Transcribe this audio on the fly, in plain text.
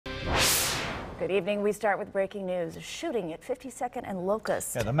Good evening. We start with breaking news. A shooting at 52nd and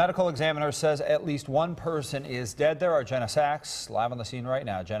Locust. Yeah, the medical examiner says at least one person is dead there. Our Jenna Sachs live on the scene right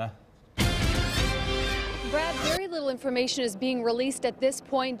now. Jenna. Brad, very little information is being released at this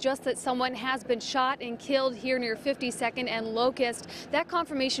point, just that someone has been shot and killed here near 52nd and Locust. That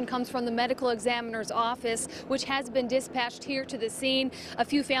confirmation comes from the medical examiner's office, which has been dispatched here to the scene. A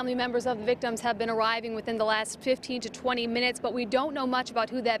few family members of the victims have been arriving within the last 15 to 20 minutes, but we don't know much about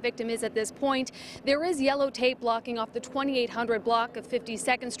who that victim is at this point. There is yellow tape blocking off the 2800 block of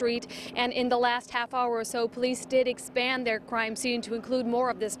 52nd Street, and in the last half hour or so, police did expand their crime scene to include more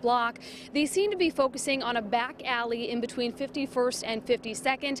of this block. They seem to be focusing on a back alley in between 51st and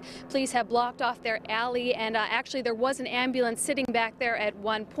 52nd. Police have blocked off their alley, and actually there was an ambulance sitting back there at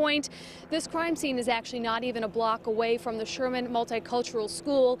one point. This crime scene is actually not even a block away from the Sherman Multicultural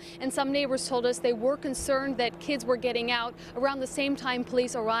School, and some neighbors told us they were concerned that kids were getting out around the same time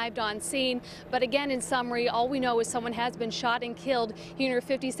police arrived on scene. But again, in summary, all we know is someone has been shot and killed here near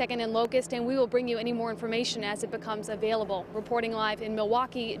 52nd and Locust, and we will bring you any more information as it becomes available. Reporting live in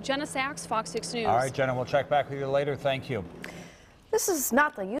Milwaukee, Jenna Sachs, Fox 6 News. All right, Jenna, we'll check back with you later. Thank you. This is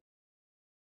not the